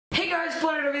guys,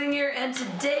 Planet Everything here, and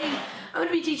today I'm going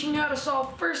to be teaching you how to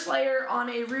solve first layer on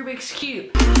a Rubik's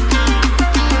Cube.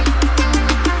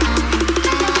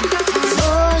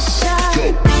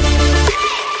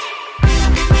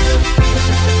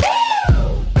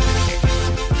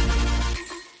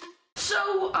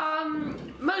 So,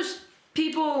 most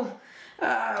people,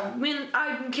 when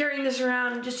I'm carrying this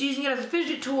around and just using it as a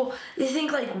fidget tool, they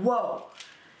think like, whoa,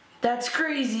 that's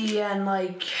crazy, and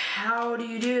like, how do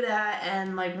you do that,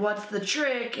 and like, what's the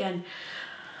trick, and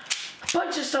a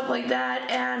bunch of stuff like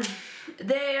that. And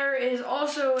there is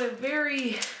also a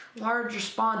very large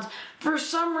response. For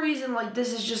some reason, like,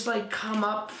 this has just like come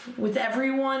up with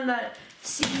everyone that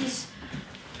sees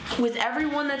a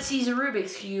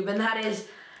Rubik's Cube, and that is,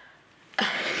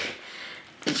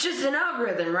 it's just an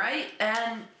algorithm, right?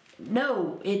 And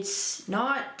no, it's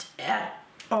not at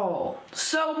all.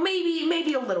 So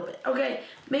maybe a little bit, okay?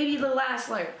 Maybe the last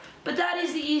layer. But that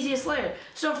is the easiest layer.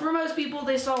 So for most people,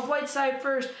 they solve white side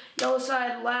first, yellow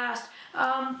side last.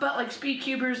 But like speed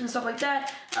cubers and stuff like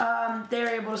that,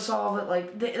 they're able to solve it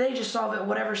like, they just solve it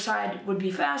whatever side would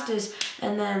be fastest.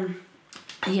 And then,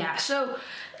 yeah, so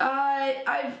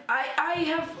I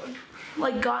have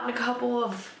like gotten a couple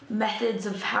of methods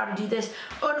of how to do this,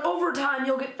 and over time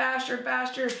you'll get faster and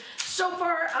faster. So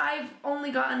far I've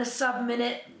only gotten a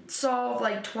sub-minute solve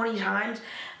like 20 times,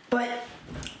 but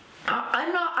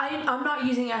I'm not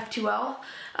using F2L,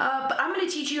 but I'm going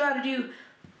to teach you how to do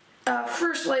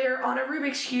first layer on a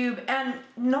Rubik's Cube and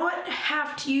not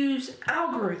have to use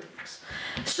algorithms.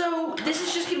 So this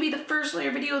is just going to be the first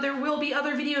layer video. There will be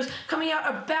other videos coming out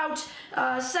about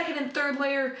second and third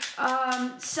layer.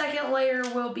 Second layer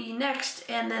will be next,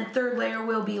 and then third layer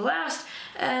will be last.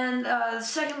 And the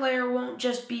second layer won't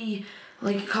just be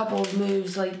like a couple of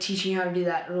moves, like teaching how to do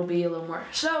that. It'll be a little more.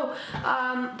 So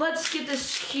let's get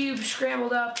this cube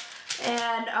scrambled up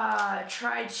and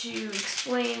try to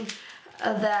explain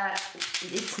that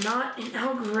it's not an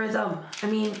algorithm. I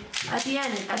mean, at the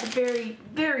end, at the very,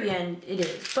 very end, it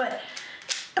is. But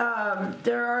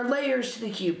there are layers to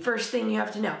the cube. First thing you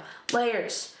have to know,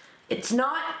 layers. This is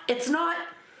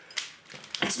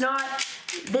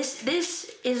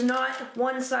not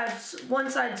one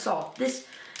side solved. This,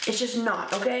 it's just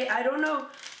not, okay? I don't know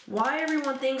why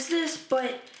everyone thinks this,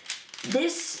 but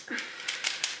this,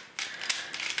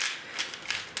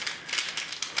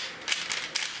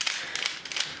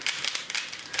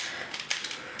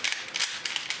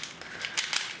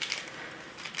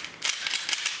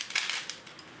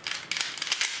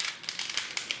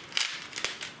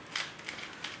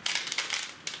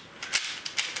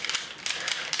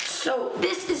 so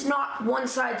this is not one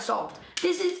side solved.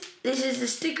 This is the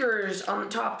stickers on the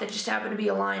top that just happen to be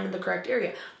aligned in the correct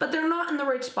area, but they're not in the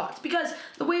right spots, because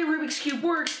the way a Rubik's Cube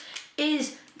works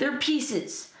is they're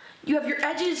pieces. You have your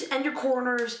edges and your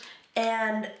corners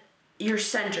and your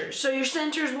centers. So your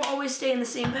centers will always stay in the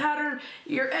same pattern.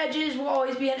 Your edges will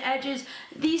always be on edges.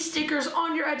 These stickers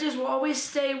on your edges will always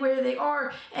stay where they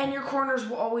are, and your corners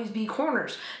will always be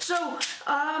corners. So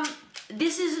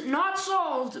this is not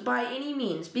solved by any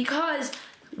means, because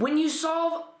when you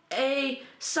solve a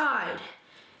side,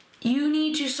 you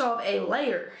need to solve a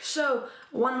layer. So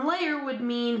one layer would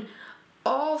mean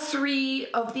all three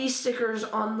of these stickers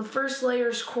on the first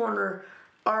layer's corner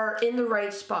are in the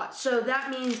right spot. So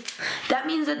that means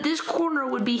that this corner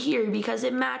would be here because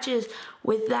it matches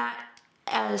with that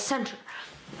center.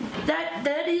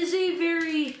 That is a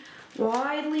very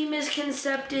widely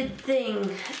misconceived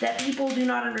thing that people do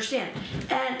not understand.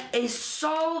 And a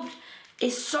solved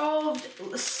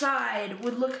side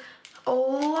would look a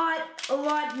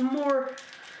lot more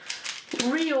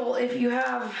real if you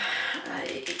have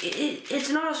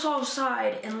it's not a solved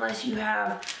side unless you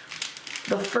have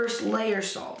the first layer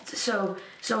solved. So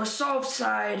a solved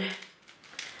side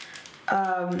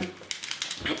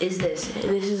is this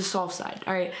is a solved side.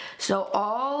 All right, so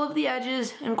all of the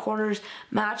edges and corners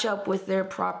match up with their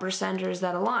proper centers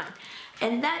that align,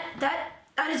 and that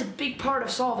is a big part of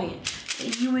solving it.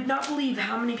 You would not believe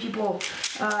how many people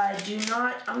do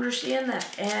not understand that,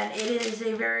 and it is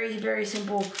a very, very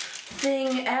simple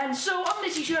thing. And so I'm going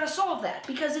to teach you how to solve that,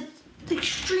 because it's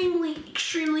extremely,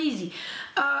 extremely easy.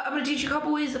 I'm going to teach you a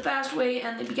couple ways: the fast way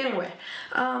and the beginning way.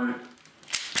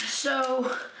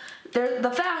 So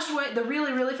the fast way, the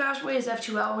really, really fast way is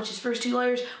F2L, which is first two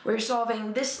layers, where you're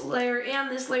solving this layer and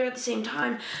this layer at the same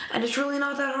time, and it's really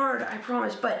not that hard, I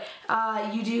promise, but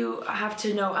you do have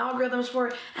to know algorithms for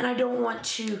it, and I don't want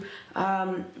to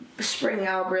spring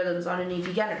algorithms on any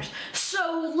beginners.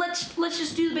 So let's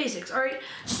just do the basics, alright?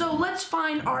 So let's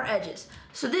find our edges.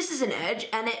 So this is an edge,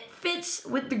 and it fits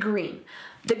with the green.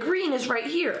 The green is right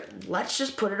here. Let's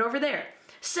just put it over there.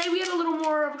 say we had a little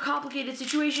more of a complicated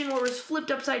situation where it was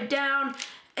flipped upside down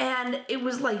and it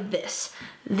was like this.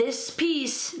 This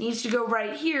piece needs to go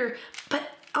right here, but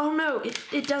oh no,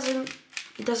 it doesn't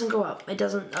go up. It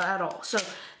doesn't at all. So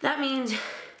that means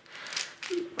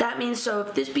so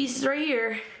if this piece is right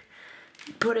here,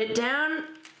 put it down,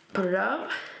 put it up,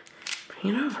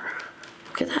 bring it over.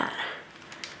 Look at that.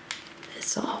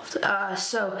 It's solved.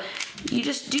 So you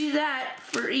just do that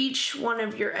for each one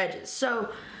of your edges. So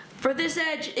for this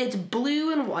edge, it's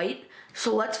blue and white.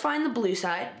 So let's find the blue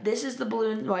side. This is the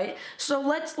blue and white. So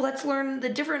let's learn the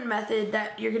different method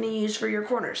that you're gonna use for your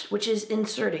corners, which is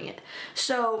inserting it.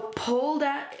 So pull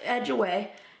that edge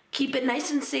away, keep it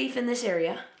nice and safe in this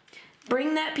area,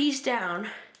 bring that piece down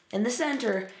in the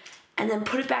center, and then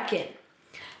put it back in.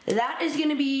 That is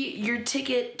gonna be your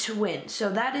ticket to win. So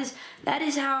that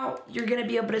is how you're gonna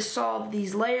be able to solve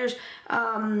these layers,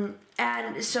 and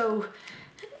so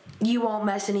you won't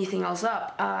mess anything else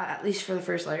up, at least for the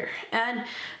first layer. And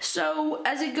so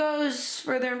as it goes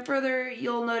further and further,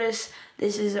 you'll notice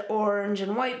this is an orange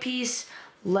and white piece.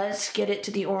 Let's get it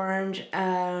to the orange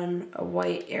and a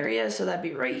white area, so that'd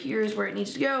be right here is where it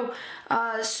needs to go.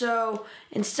 So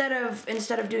instead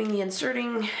of doing the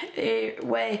inserting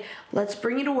way, let's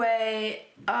bring it away,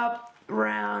 up,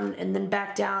 around, and then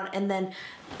back down, and then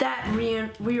that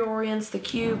reorients the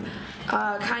cube,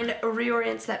 kind of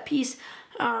reorients that piece,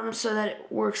 so that it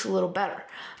works a little better.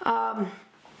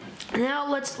 Now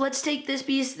let's take this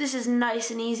piece. This is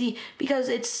nice and easy because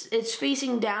it's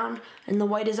facing down and the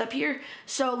white is up here.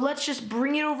 So let's just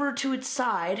bring it over to its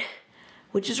side,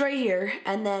 which is right here,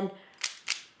 and then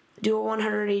do a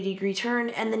 180-degree turn,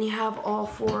 and then you have all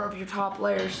 4 of your top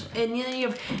layers, and then you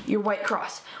have your white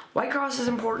cross. White cross is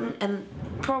important and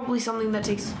probably something that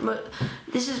takes,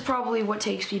 this is probably what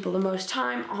takes people the most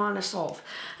time on a solve.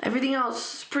 Everything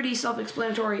else is pretty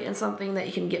self-explanatory and something that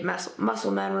you can get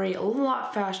muscle memory a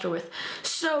lot faster with.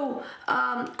 So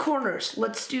corners,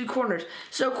 let's do corners.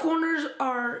 So corners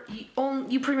are,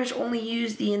 you pretty much only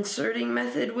use the inserting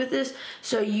method with this.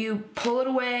 So you pull it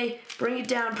away, bring it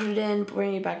down, put it in,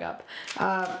 bring it back up.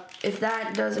 If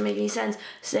that doesn't make any sense,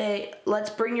 say, let's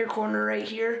bring your corner right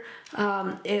here.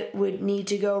 It would need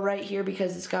to go right here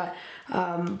because it's got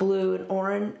blue and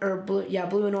orange, or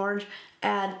blue and orange.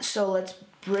 And so let's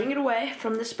bring it away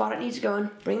from the spot it needs to go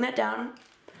in, bring that down,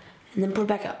 and then put it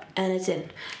back up, and it's in.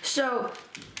 So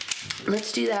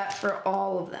let's do that for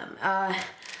all of them.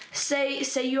 Say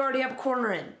you already have a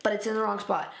corner in, but it's in the wrong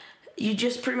spot. You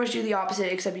just pretty much do the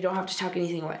opposite, except you don't have to tuck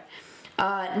anything away.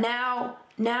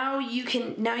 Now you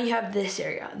have this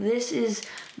area. This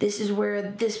is where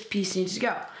this piece needs to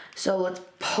go. So let's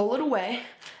pull it away,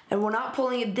 and we're not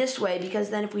pulling it this way because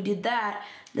then if we did that,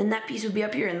 then that piece would be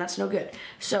up here and that's no good.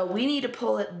 So we need to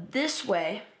pull it this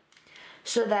way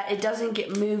so that it doesn't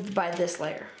get moved by this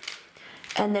layer.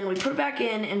 And then we put it back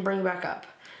in and bring it back up.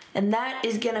 And that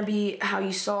is gonna be how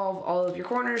you solve all of your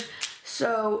corners.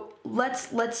 So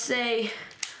let's say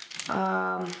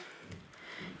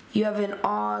you have an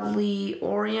oddly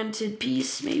oriented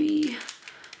piece, maybe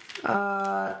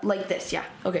like this, yeah,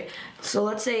 okay. So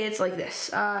let's say it's like this.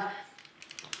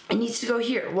 It needs to go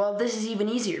here. Well, this is even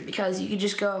easier because you could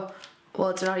just go, well,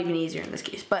 it's not even easier in this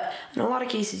case, but in a lot of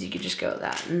cases you could just go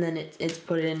that, and then it's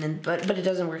put it in, and but it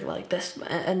doesn't work like this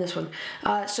and this one.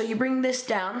 So you bring this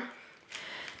down,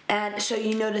 and so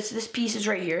you notice this piece is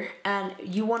right here, and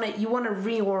you want to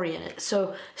reorient it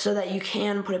so that you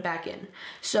can put it back in.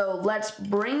 So let's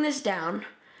bring this down,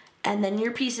 and then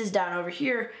your piece is down over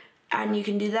here, and you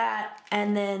can do that,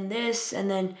 and then this, and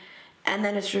then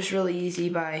it's just really easy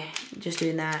by just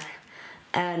doing that.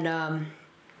 And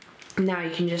now you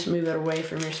can just move it away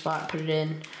from your spot, put it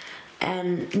in,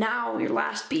 and now your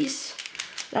last piece.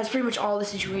 That's pretty much all the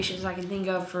situations I can think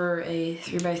of for a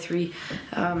 3x3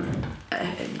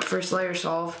 first layer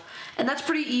solve, and that's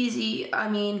pretty easy. I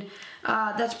mean,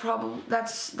 that's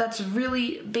a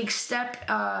really big step.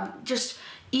 Just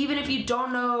even if you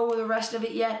don't know the rest of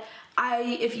it yet,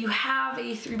 if you have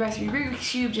a 3x3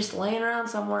 Rubik's Cube just laying around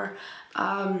somewhere,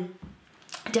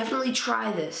 definitely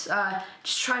try this.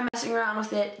 Just try messing around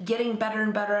with it, getting better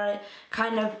and better at it,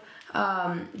 kind of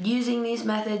using these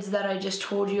methods that I just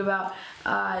told you about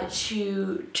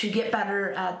to get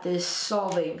better at this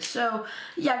solving. So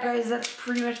yeah guys, that's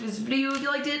pretty much this video. If you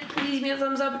liked it, please give me a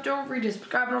thumbs up. Don't forget to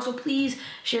subscribe, and also please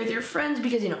share with your friends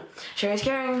because, you know, sharing is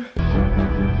caring.